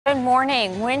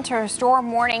morning. Winter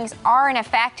storm warnings are in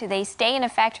effect. They stay in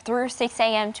effect through 6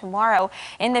 a.m. tomorrow.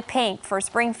 In the pink for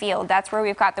Springfield, that's where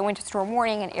we've got the winter storm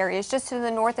warning in areas just to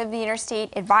the north of the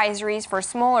interstate. Advisories for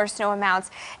smaller snow amounts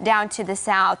down to the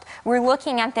south. We're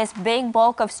looking at this big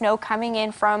bulk of snow coming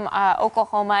in from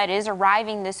Oklahoma. It is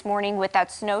arriving this morning with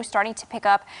that snow starting to pick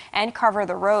up and cover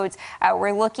the roads.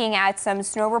 We're looking at some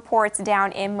snow reports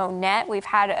down in Monette. We've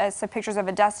had some pictures of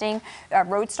a dusting.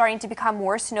 Roads starting to become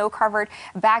more snow covered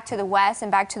back to the west and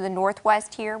back to the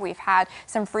northwest here. We've had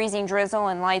some freezing drizzle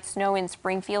and light snow in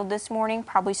Springfield this morning,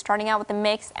 probably starting out with a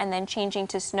mix and then changing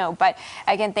to snow. But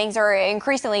again, things are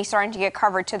increasingly starting to get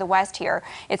covered to the west here.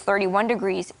 It's 31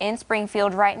 degrees in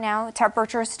Springfield right now.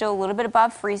 Temperature is still a little bit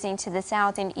above freezing to the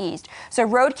south and east. So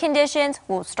road conditions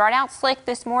will start out slick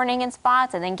this morning in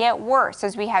spots and then get worse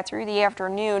as we head through the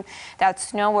afternoon. That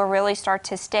snow will really start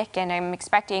to stick, and I'm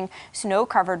expecting snow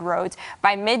covered roads.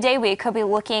 By midday, we could be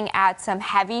looking at some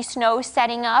heavy snow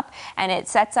setting up, and it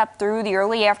sets up through the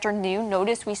early afternoon.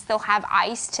 Notice we still have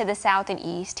ice to the south and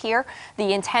east here.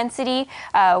 The intensity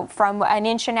from an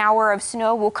inch an hour of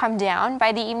snow will come down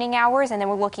by the evening hours, and then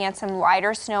we're looking at some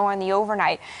lighter snow on the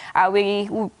overnight.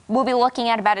 We'll be looking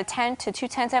at about a 1/10 to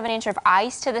 2/10 of an inch of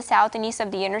ice to the south and east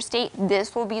of the interstate.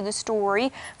 This will be the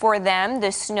story for them.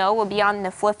 The snow will be on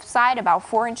the flip side, about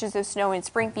 4 inches of snow in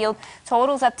Springfield,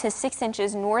 totals up to 6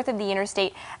 inches north of the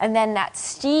interstate, and then that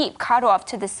steep cutoff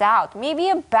to the south, maybe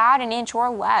about an inch or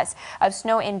less of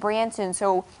snow in Branson.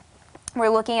 So we're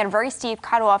looking at a very steep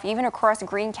cutoff even across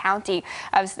Greene County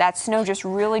of that snow just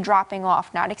really dropping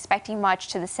off. Not expecting much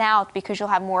to the south because you'll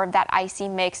have more of that icy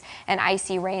mix and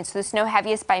icy rain. So the snow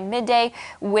heaviest by midday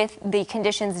with the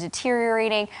conditions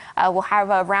deteriorating. We'll have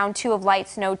a round 2 of light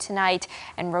snow tonight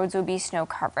and roads will be snow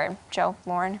covered. Joe,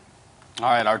 Lauren. All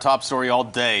right, our top story all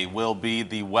day will be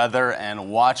the weather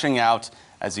and watching out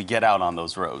as you get out on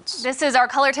those roads. This is our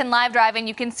Cullerton Live Drive, and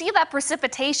you can see that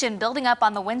precipitation building up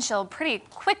on the windshield pretty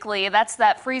quickly. That's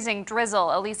that freezing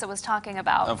drizzle Elisa was talking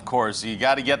about. Of course, you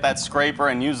got to get that scraper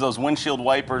and use those windshield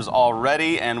wipers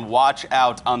already, and watch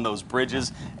out on those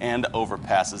bridges and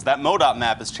overpasses. That MoDOT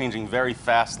map is changing very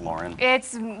fast, Lauren.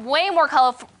 It's way more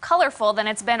colorful than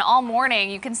it's been all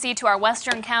morning. You can see to our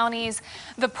western counties.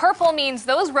 The purple means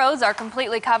those roads are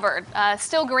completely covered.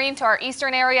 Still green to our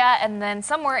eastern area, and then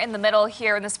somewhere in the middle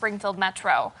here in the Springfield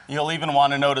Metro. You'll even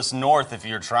want to notice north if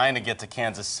you're trying to get to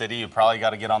Kansas City. You probably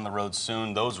got to get on the road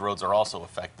soon. Those roads are also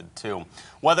affected too.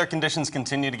 Weather conditions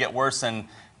continue to get worse, and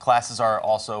classes are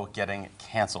also getting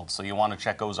canceled. So you want to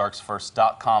check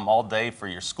ozarksfirst.com all day for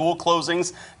your school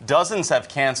closings. Dozens have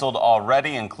canceled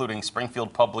already, including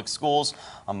Springfield Public Schools,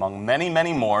 among many,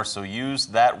 many more. So use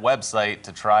that website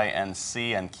to try and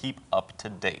see and keep up to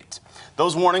date.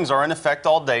 Those warnings are in effect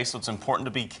all day, so it's important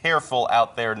to be careful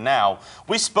out there now.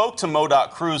 We spoke to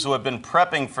MoDOT crews who have been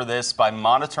prepping for this by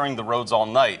monitoring the roads all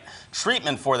night.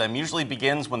 Treatment for them usually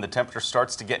begins when the temperature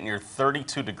starts to get near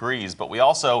 32 degrees, but we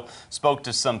also spoke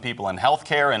to some people in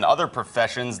healthcare and other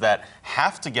professions that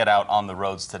have to get out on the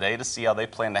roads today to see how they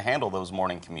plan to handle those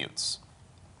morning commutes.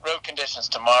 Road conditions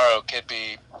tomorrow could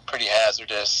be pretty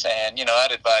hazardous, and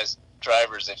I'd advise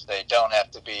drivers, if they don't have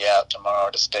to be out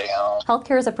tomorrow, to stay home.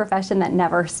 Healthcare is a profession that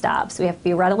never stops. We have to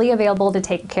be readily available to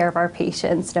take care of our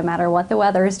patients. No matter what the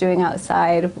weather is doing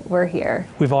outside, we're here.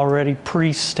 We've already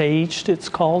pre-staged, it's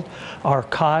called, our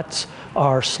cots,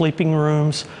 our sleeping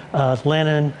rooms,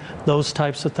 linen, those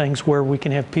types of things where we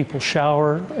can have people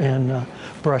shower and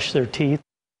brush their teeth.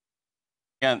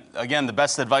 Again, the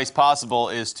best advice possible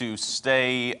is to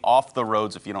stay off the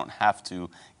roads if you don't have to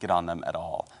get on them at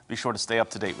all. Be sure to stay up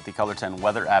to date with the Cullerton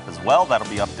weather app as well. That'll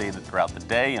be updated throughout the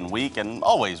day and week, and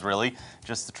always really,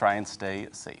 just to try and stay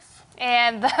safe.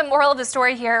 And the moral of the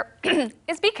story here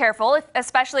is be careful,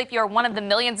 especially if you're one of the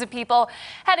millions of people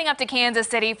heading up to Kansas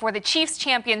City for the Chiefs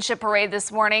Championship Parade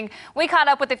this morning. We caught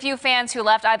up with a few fans who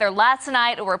left either last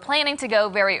night or were planning to go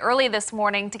very early this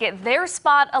morning to get their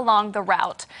spot along the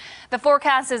route. The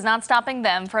forecast is not stopping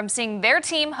them from seeing their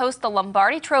team host the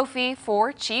Lombardi Trophy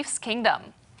for Chiefs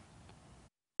Kingdom.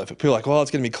 If people are like, well,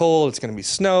 it's going to be cold, it's going to be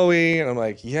snowy, and I'm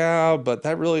like, yeah, but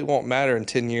that really won't matter in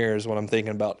 10 years when I'm thinking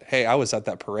about, hey, I was at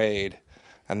that parade,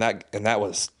 and that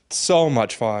was so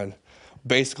much fun.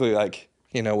 Basically, like,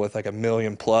 with like 1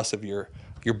 million plus of your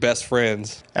best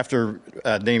friends. After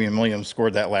Damian Williams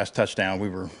scored that last touchdown, we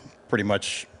were pretty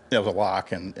much, it was a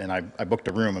lock, and I booked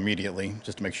a room immediately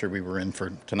just to make sure we were in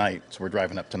for tonight. So we're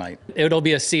driving up tonight. It'll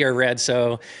be a sea or red,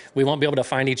 so we won't be able to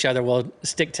find each other. We'll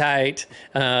stick tight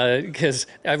because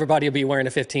everybody will be wearing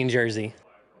a 15 jersey.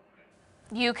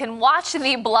 You can watch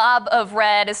the blob of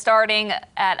red starting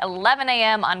at 11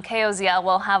 a.m. on KOZL.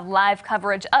 We'll have live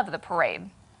coverage of the parade.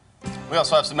 We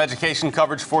also have some education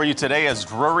coverage for you today as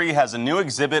Drury has a new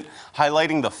exhibit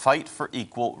highlighting the fight for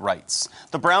equal rights.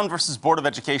 The Brown versus Board of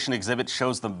Education exhibit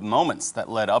shows the moments that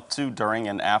led up to, during,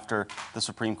 and after the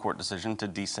Supreme Court decision to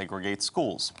desegregate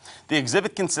schools. The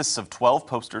exhibit consists of 12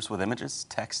 posters with images,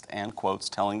 text, and quotes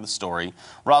telling the story.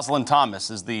 Rosalind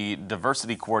Thomas is the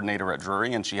diversity coordinator at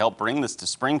Drury, and she helped bring this to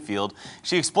Springfield.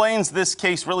 She explains this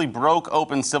case really broke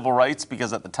open civil rights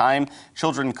because at the time,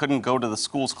 children couldn't go to the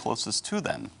schools closest to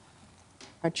them.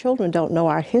 Our children don't know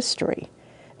our history,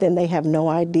 then they have no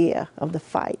idea of the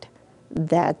fight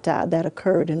that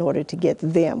occurred in order to get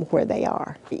them where they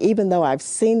are. Even though I've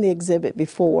seen the exhibit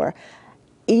before,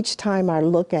 each time I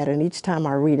look at it and each time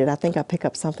I read it, I think I pick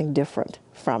up something different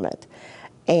from it.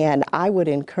 And I would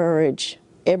encourage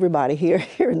everybody here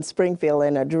in Springfield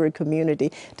and our Drury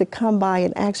community to come by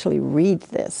and actually read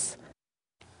this.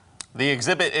 The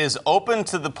exhibit is open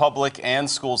to the public and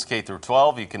schools K through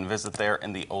 12. You can visit there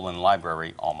in the Olin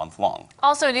Library all month long.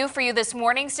 Also new for you this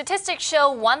morning, statistics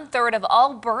show 1/3 of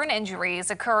all burn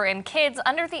injuries occur in kids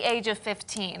under the age of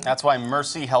 15. That's why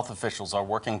Mercy health officials are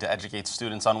working to educate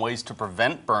students on ways to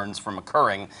prevent burns from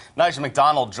occurring. Nyjah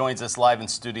McDonald joins us live in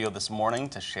studio this morning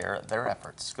to share their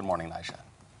efforts. Good morning, Nyjah.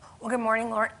 Well, good morning,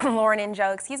 Lauren and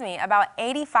Joe. About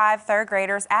 85 third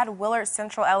graders at Willard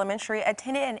Central Elementary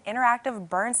attended an interactive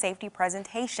burn safety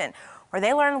presentation where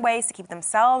they learned ways to keep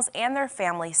themselves and their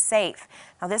families safe.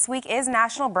 Now, this week is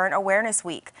National Burn Awareness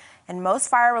Week, and most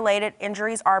fire-related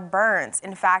injuries are burns.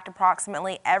 In fact,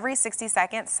 approximately every 60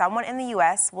 seconds, someone in the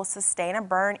U.S. will sustain a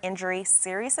burn injury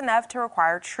serious enough to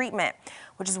require treatment,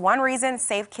 which is one reason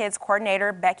Safe Kids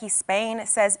coordinator Becky Spain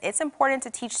says it's important to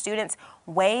teach students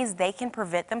ways they can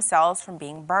prevent themselves from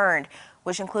being burned,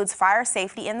 which includes fire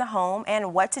safety in the home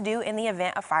and what to do in the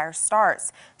event a fire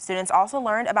starts. Students also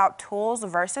learned about tools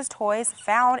versus toys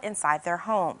found inside their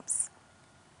homes.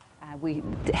 We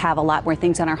have a lot more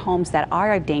things in our homes that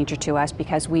are a danger to us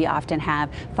because we often have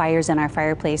fires in our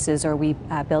fireplaces, or we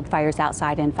build fires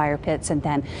outside in fire pits. And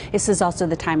then this is also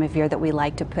the time of year that we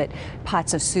like to put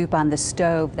pots of soup on the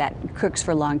stove that cooks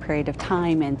for a long period of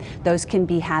time, and those can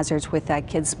be hazards with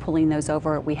kids pulling those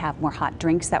over. We have more hot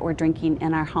drinks that we're drinking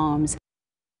in our homes.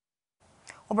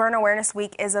 Well, Burn Awareness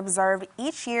Week is observed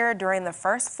each year during the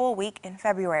first full week in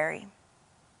February.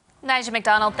 Nyjah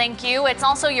McDonald, thank you. It's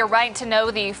also your right to know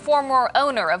the former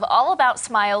owner of All About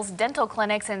Smiles dental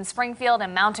clinics in Springfield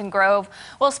and Mountain Grove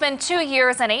will spend 2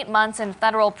 years and 8 months in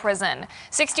federal prison.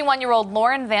 61-year-old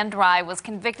Lauren Van Dry was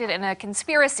convicted in a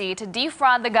conspiracy to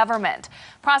defraud the government.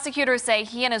 Prosecutors say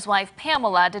he and his wife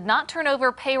Pamela did not turn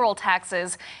over payroll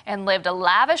taxes and lived a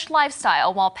lavish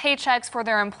lifestyle while paychecks for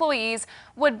their employees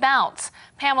would bounce.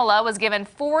 Pamela was given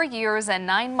 4 years and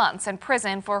 9 months in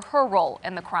prison for her role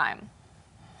in the crime.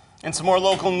 In some more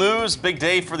local news, big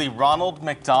day for the Ronald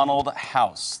McDonald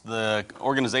House. The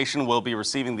organization will be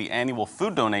receiving the annual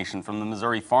food donation from the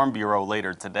Missouri Farm Bureau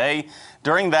later today.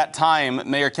 During that time,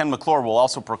 Mayor Ken McClure will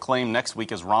also proclaim next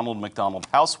week as Ronald McDonald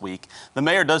House Week. The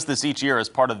mayor does this each year as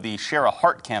part of the Share a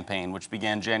Heart campaign, which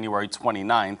began January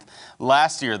 29th.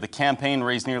 Last year, the campaign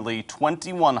raised nearly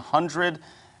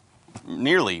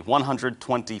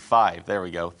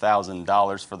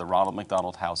 $125,000 for the Ronald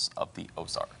McDonald House of the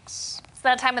Ozarks. It's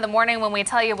that time of the morning when we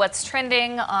tell you what's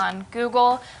trending on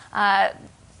Google.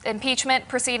 Impeachment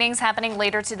proceedings happening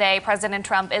later today. President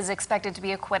Trump is expected to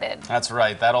be acquitted. That's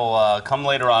right. That'll come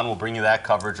later on. We'll bring you that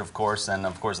coverage, of course. And,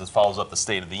 of course, this follows up the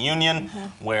State of the Union,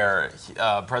 where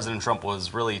President Trump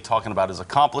was really talking about his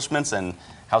accomplishments and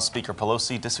House Speaker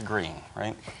Pelosi disagreeing,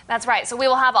 right? That's right. So we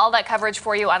will have all that coverage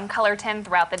for you on Color 10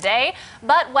 throughout the day.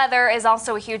 But weather is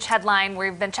also a huge headline.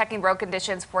 We've been checking road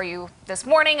conditions for you this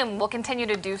morning, and we'll continue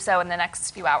to do so in the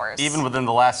next few hours. Even within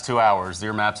the last 2 hours,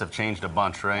 your maps have changed a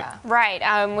bunch, right? Yeah. Right.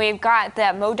 We've got the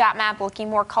MoDOT map looking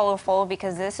more colorful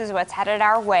because this is what's headed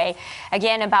our way.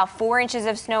 Again, about 4 inches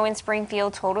of snow in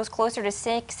Springfield. Totals closer to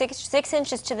 6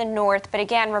 inches to the north. But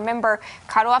again, remember,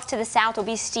 cutoff to the south will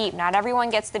be steep. Not everyone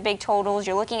gets the big totals.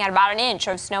 You're looking at about an inch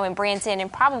of snow in Branson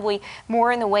and probably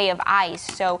more in the way of ice.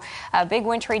 So a big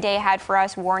wintry day ahead for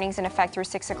us. Warnings in effect through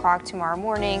 6 o'clock tomorrow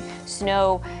morning.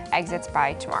 Snow exits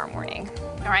by tomorrow morning.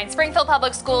 All right, Springfield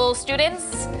Public School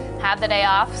students have the day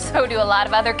off. So do a lot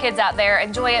of other kids out there.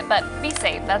 Enjoy it, but be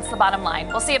safe. That's the bottom line.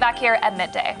 We'll see you back here at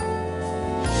midday.